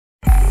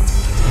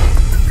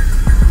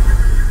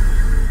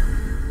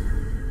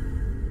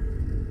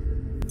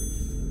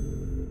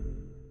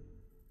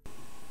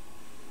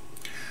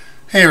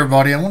Hey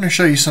everybody, I want to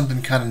show you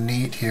something kind of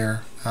neat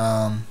here.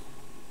 The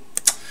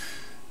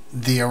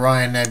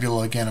Orion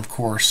Nebula again, of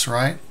course,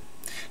 right?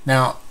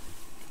 Now,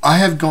 I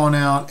have gone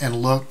out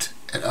and looked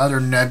at other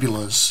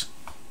nebulas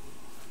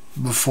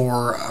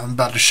before I'm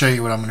about to show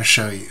you what I'm going to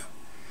show you.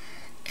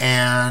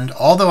 And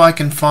although I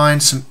can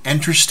find some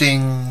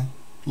interesting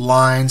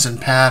lines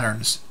and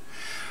patterns,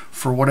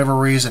 for whatever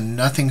reason,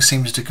 nothing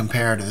seems to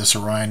compare to this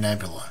Orion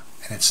Nebula.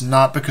 And it's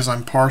not because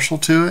I'm partial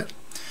to it.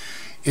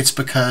 It's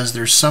because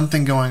there's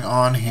something going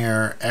on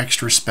here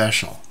extra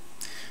special.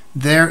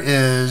 There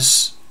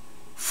is,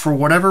 for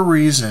whatever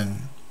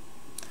reason,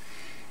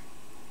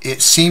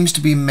 it seems to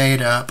be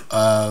made up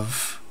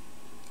of,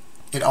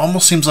 it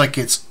almost seems like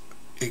it's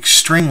it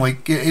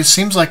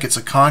seems like it's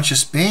a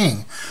conscious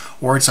being,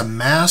 or it's a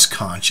mass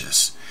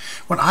conscious.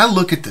 When I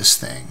look at this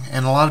thing,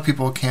 and a lot of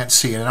people can't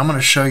see it, and I'm going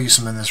to show you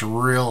something that's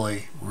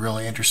really,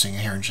 really interesting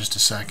here in just a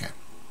second.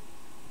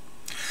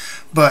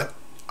 But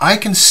I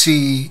can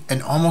see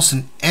almost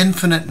an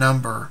infinite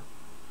number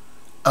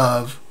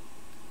of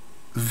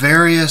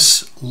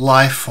various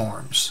life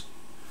forms,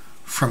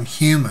 from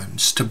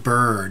humans to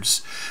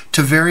birds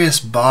to various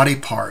body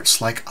parts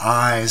like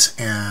eyes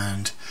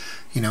and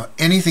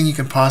anything you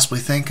can possibly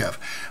think of.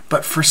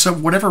 But for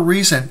whatever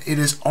reason,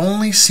 it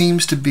only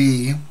seems to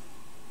be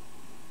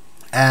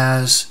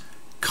as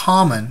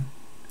common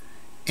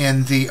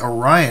in the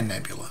Orion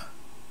Nebula.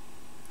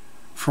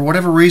 For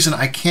whatever reason,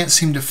 I can't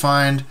seem to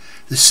find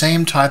the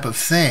same type of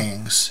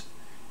things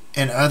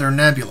in other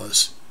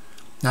nebulas.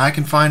 Now, I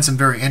can find some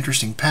very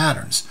interesting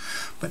patterns,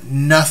 but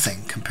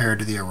nothing compared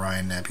to the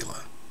Orion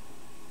Nebula.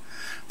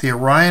 The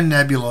Orion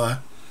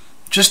Nebula,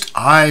 just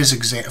eyes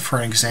for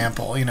an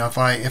example,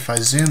 if I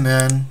zoom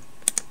in,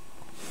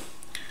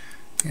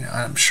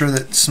 I'm sure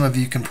that some of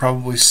you can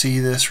probably see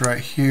this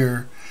right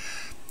here.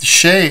 The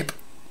shape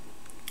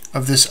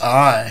of this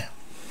eye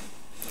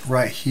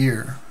right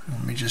here,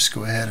 let me just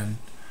go ahead and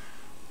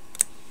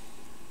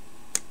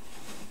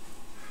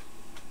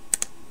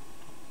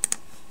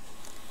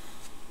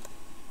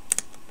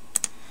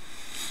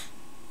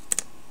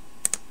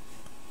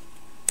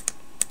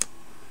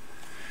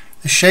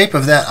the shape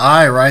of that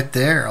eye right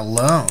there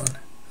alone,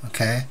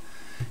 okay,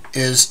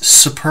 is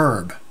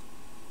superb.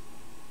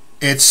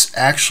 It's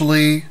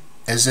actually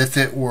as if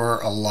it were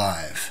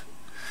alive.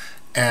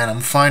 And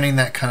I'm finding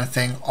that kind of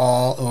thing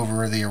all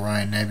over the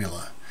Orion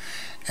Nebula.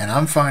 And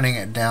I'm finding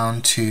it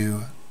down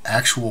to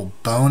actual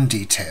bone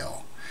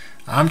detail.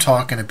 I'm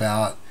talking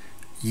about,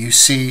 you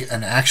see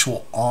an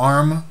actual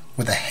arm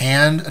with a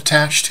hand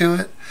attached to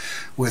it,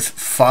 with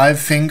 5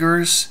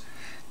 fingers,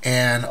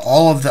 and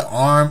all of the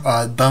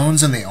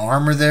bones in the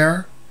arm are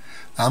there.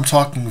 I'm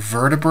talking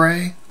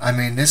vertebrae. I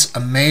mean, it's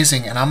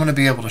amazing, and I'm going to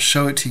be able to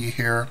show it to you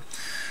here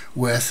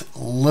with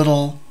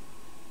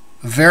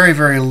very,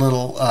 very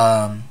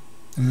little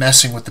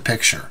messing with the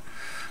picture,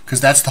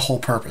 because that's the whole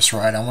purpose,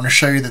 right? I want to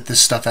show you that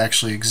this stuff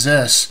actually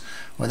exists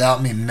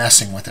without me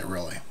messing with it,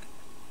 really.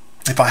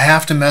 If I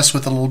have to mess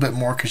with it a little bit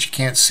more because you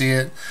can't see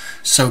it,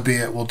 so be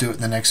it. We'll do it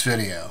in the next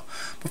video.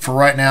 But for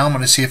right now, I'm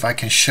going to see if I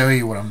can show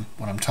you what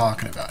I'm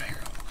talking about here.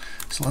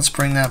 So let's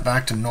bring that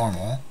back to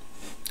normal.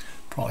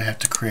 Probably have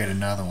to create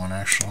another one,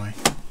 actually.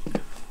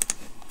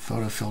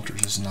 Photo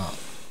filters does not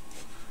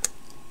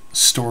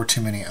store too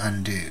many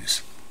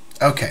undos.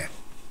 Okay,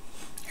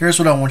 here's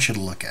what I want you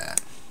to look at.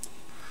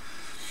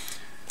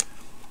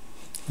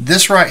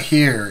 This right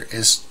here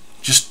is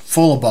just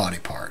full of body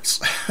parts.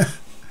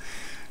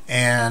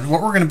 And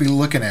what we're going to be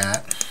looking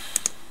at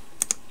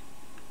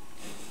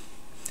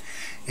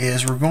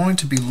is we're going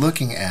to be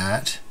looking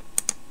at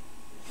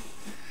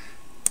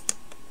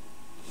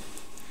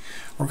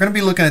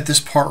this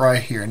part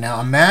right here. Now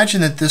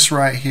imagine that this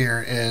right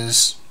here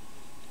is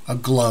a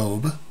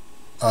globe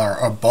or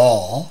a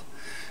ball,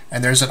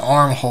 and there's an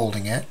arm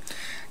holding it.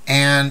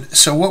 And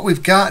so what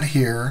we've got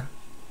here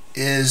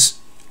is,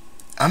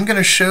 I'm going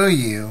to show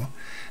you,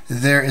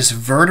 there is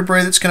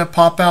vertebrae that's going to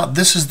pop out.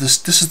 This is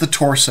the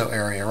torso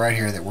area right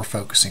here that we're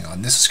focusing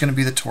on. This is going to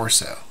be the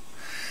torso.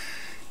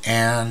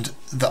 And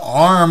the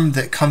arm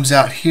that comes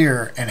out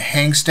here and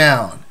hangs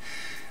down,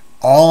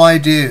 all I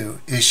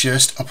do is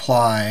just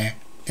apply,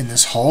 in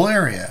this whole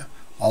area,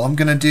 all I'm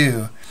going to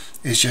do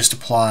is just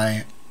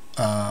apply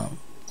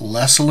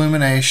less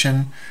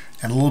illumination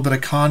and a little bit of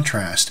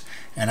contrast.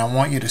 And I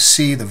want you to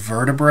see the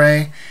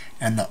vertebrae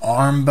and the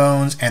arm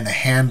bones and the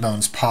hand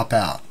bones pop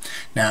out.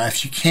 Now,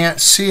 if you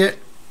can't see it,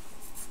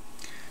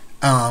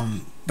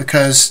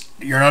 because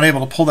you're not able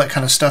to pull that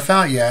kind of stuff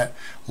out yet,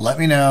 let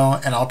me know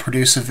and I'll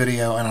produce a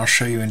video and I'll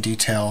show you in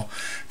detail.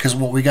 Because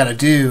what we got to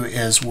do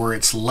is, where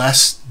it's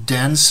less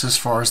dense as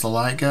far as the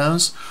light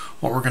goes,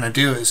 what we're going to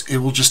do is it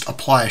will just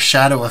apply a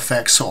shadow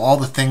effect, so all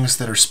the things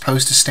that are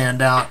supposed to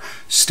stand out,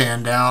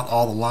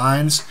 all the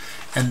lines,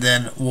 and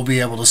then we'll be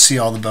able to see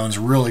all the bones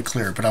really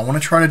clear. But I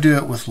want to try to do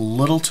it with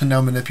little to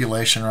no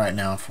manipulation right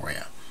now for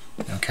you.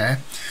 Okay,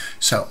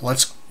 so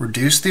let's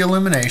reduce the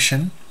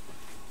illumination.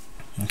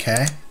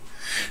 Okay,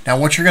 now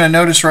what you're going to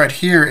notice right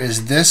here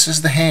is, this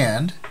is the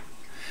hand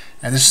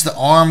and this is the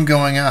arm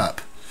going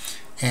up.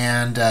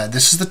 And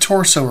this is the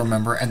torso,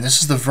 remember, and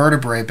this is the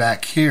vertebrae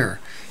back here.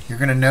 You're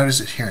going to notice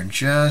it here in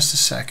just a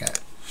second.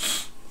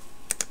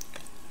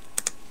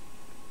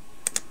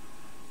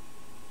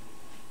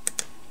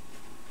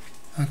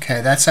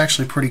 Okay, that's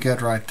actually pretty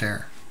good right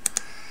there.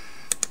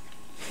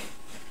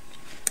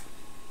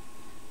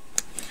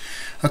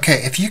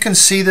 Okay, if you can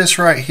see this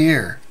right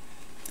here,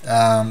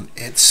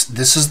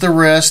 this is the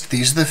wrist,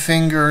 these are the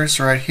fingers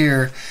right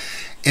here.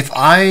 If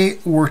I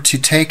were to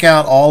take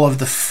out all of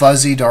the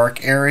fuzzy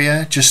dark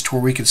area, just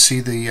where we could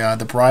see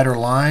the brighter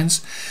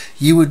lines,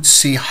 you would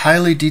see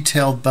highly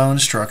detailed bone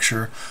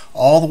structure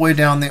all the way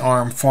down the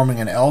arm, forming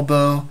an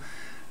elbow,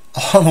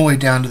 all the way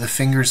down to the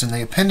fingers and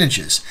the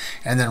appendages.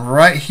 And then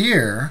right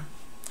here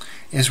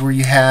is where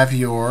you have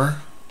your,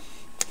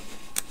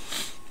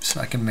 so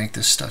I can make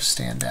this stuff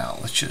stand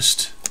out. Let's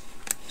just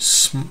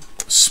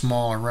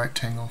smaller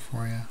rectangle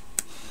for you.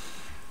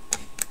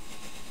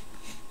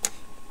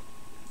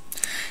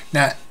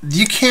 Now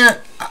you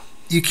can't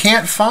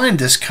find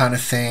this kind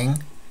of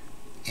thing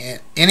in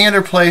any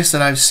other place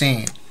that I've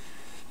seen,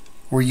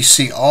 where you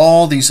see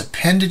all these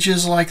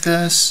appendages like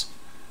this.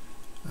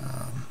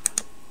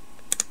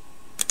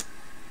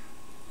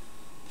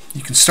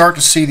 You can start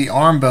to see the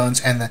arm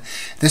bones, and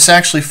this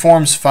actually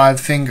forms 5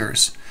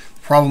 fingers.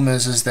 The problem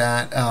is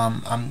that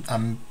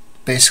I'm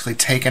basically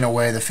taking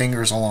away the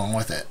fingers along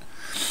with it.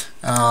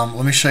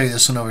 Let me show you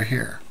this one over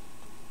here.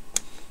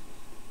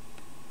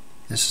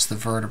 This is the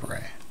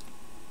vertebrae.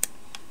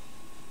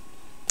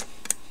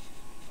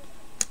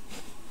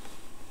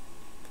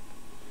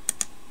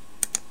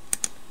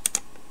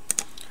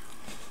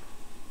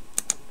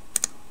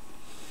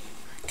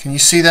 Can you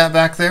see that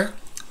back there?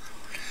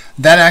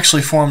 That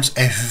actually forms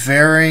a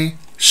very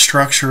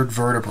structured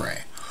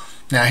vertebrae.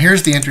 Now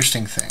here's the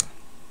interesting thing.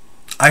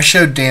 I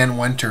showed Dan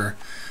Winter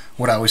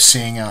what I was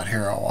seeing out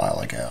here a while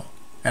ago,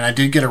 and I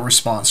did get a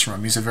response from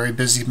him. He's a very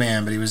busy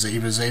man, but he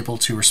was able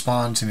to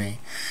respond to me.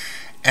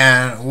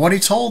 And what he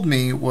told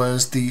me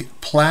was the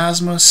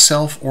plasma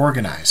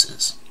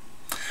self-organizes.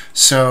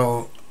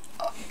 So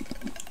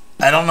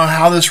I don't know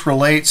how this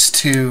relates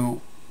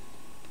to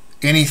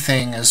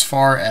anything as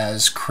far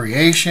as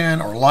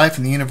creation or life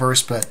in the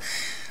universe, but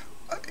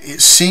it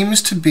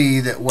seems to be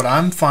that what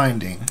I'm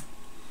finding,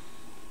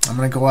 I'm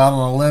going to go out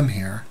on a limb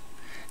here,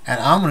 and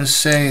I'm going to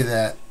say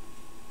that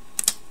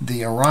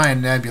the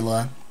Orion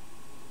Nebula,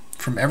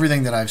 from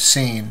everything that I've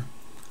seen,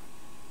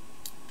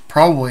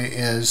 probably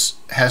has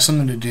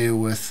something to do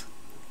with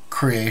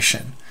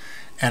creation.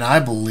 And I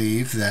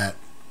believe that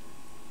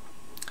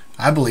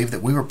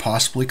we were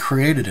possibly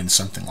created in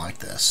something like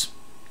this,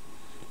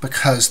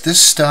 because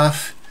this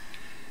stuff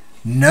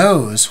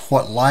knows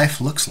what life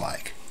looks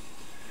like.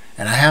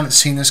 And I haven't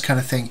seen this kind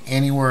of thing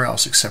anywhere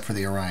else except for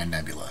the Orion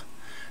Nebula.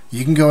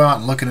 You can go out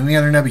and look at any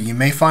other nebula. You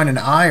may find an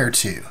eye or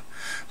two,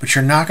 but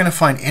you're not going to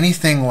find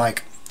anything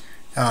like,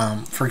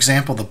 for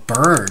example, the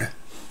bird,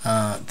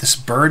 this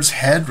bird's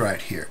head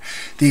right here.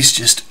 These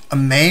just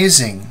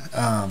amazing,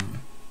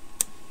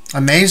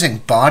 amazing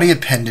body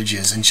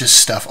appendages and just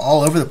stuff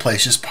all over the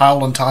place, just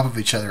piled on top of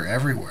each other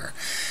everywhere.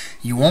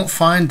 You won't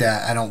find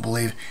that, I don't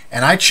believe.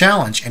 And I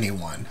challenge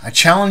anyone.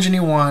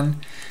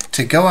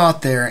 To go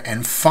out there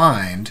and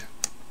find,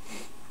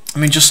 I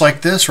mean, just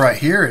like this right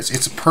here,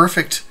 it's a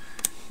perfect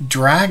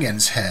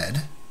dragon's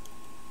head.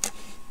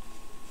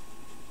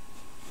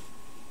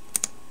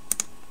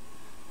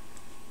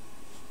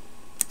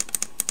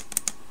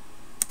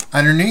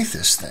 Underneath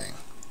this thing.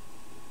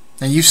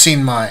 Now you've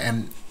seen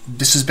and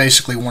this is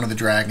basically one of the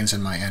dragons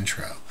in my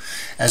intro,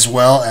 as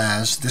well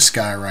as this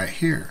guy right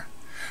here.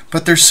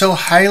 But they're so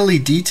highly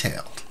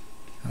detailed,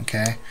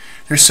 okay?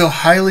 They're so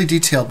highly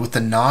detailed with the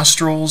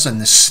nostrils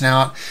and the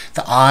snout,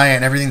 the eye,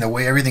 and everything, the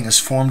way everything is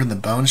formed in the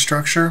bone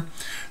structure.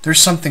 There's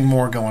something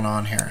more going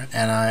on here,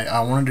 and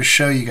I wanted to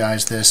show you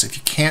guys this. If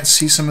you can't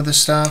see some of this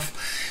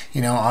stuff,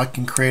 you know, I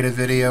can create a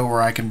video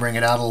where I can bring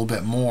it out a little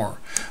bit more.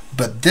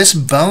 But this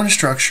bone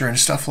structure and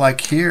stuff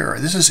like here,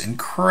 this is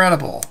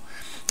incredible.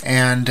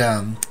 And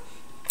it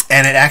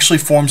actually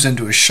forms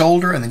into a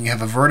shoulder, and then you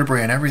have a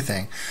vertebrae and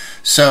everything.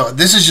 So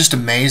this is just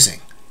amazing.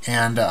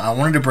 And I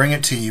wanted to bring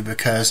it to you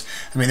because,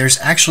 I mean, there's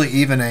actually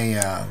even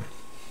a,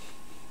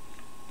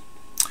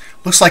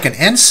 looks like an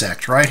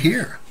insect right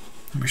here.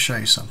 Let me show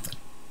you something.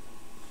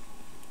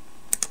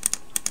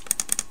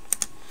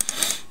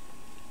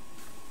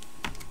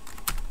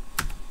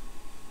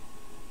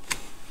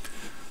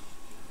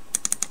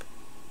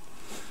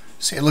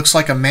 See, it looks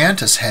like a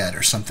mantis head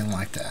or something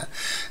like that.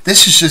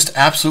 This is just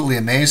absolutely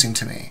amazing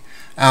to me.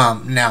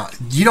 Now,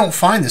 you don't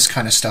find this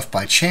kind of stuff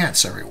by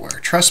chance everywhere.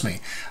 Trust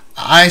me.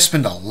 I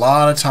spend a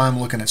lot of time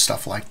looking at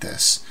stuff like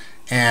this,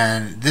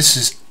 and this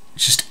is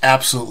just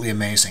absolutely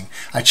amazing.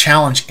 I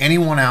challenge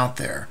anyone out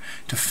there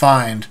to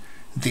find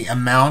the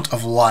amount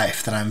of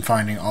life that I'm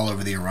finding all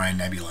over the Orion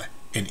Nebula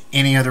in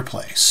any other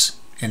place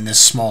in this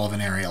small of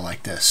an area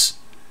like this.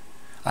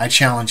 I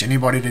challenge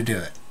anybody to do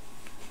it.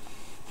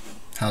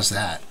 How's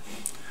that?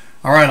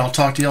 All right, I'll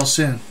talk to y'all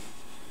soon.